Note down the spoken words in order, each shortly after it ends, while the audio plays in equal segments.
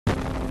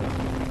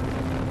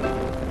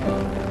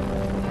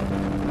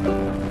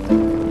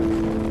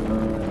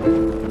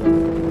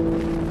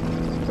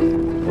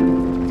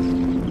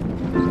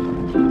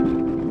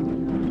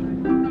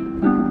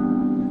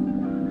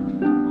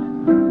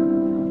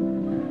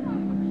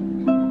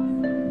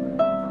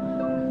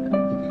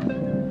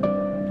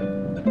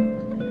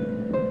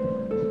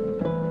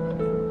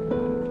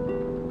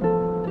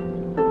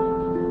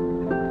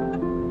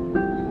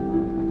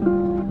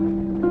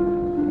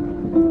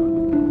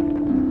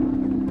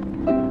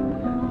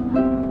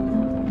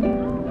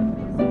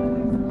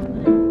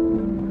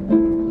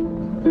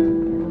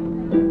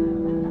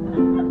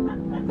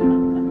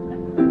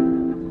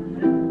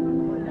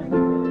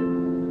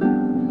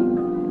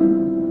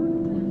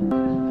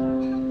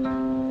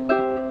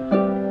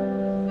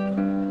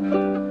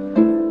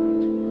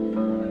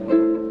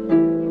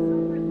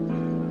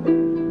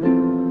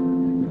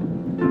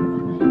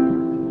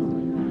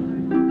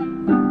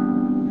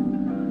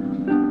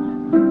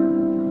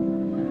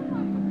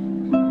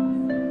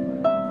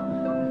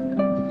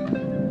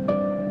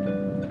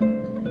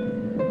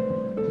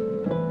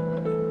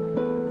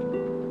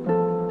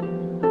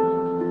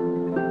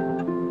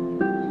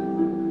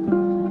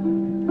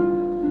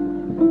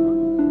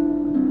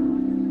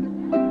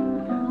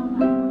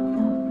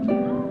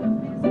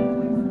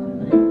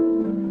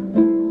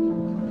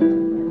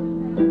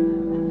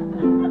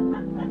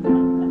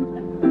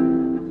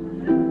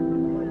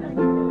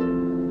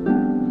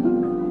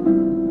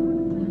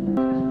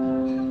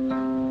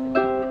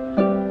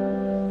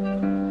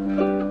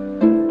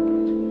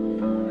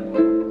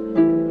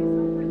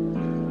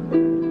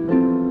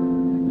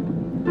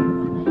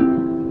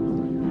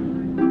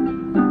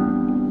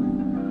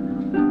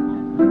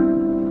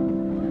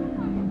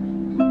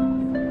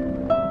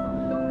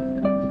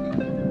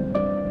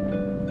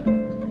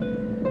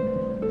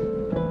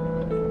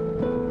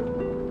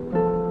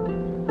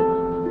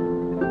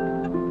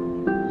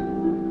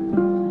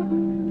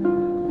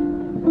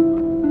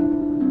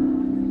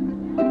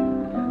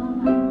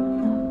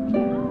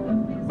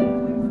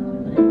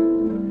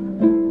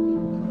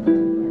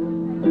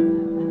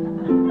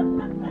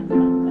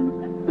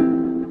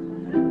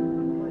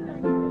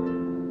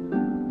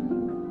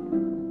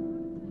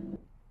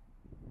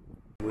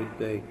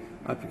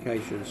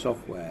the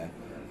software,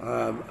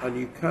 and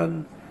you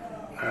can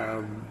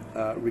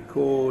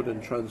record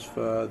and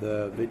transfer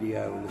the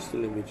video and the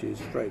still images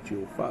straight to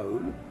your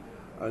phone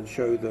and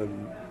show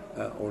them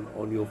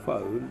on your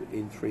phone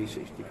in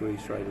 360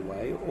 degrees straight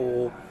away.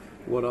 Or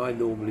what I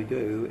normally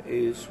do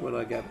is when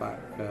I get back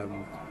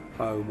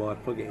home, I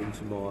plug it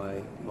into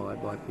my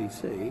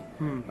PC,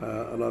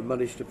 and I've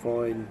managed to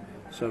find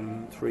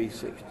some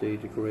 360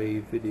 degree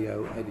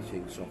video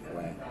editing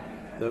software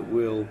that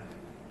will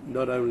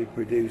not only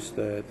produce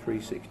the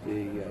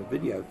 360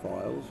 video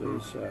files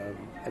as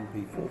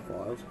MP4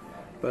 files,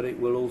 but it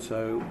will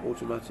also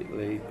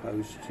automatically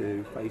post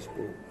to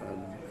Facebook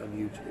and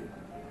YouTube.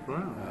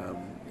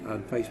 Wow.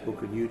 And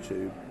Facebook and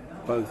YouTube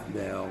both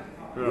now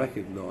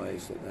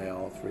recognise that they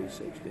are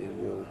 360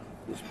 and will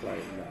display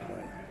it in that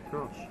way.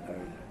 Gosh.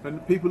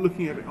 And people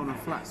looking at it on a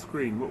flat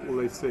screen, what will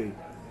they see?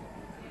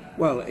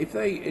 Well, if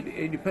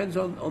it depends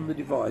on the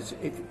device.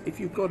 If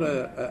you've got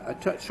a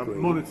touch screen, A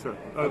monitor,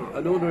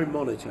 an ordinary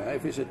monitor,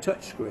 if it's a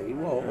touch screen,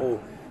 or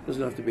it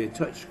doesn't have to be a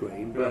touch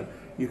screen, but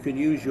you can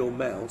use your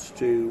mouse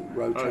to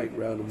rotate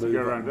round and move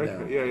around. up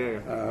and down.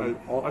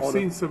 Yeah. I've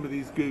seen some of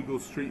these Google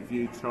Street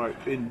View type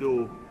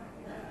indoor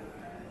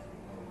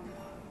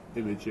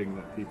imaging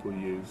that people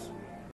use.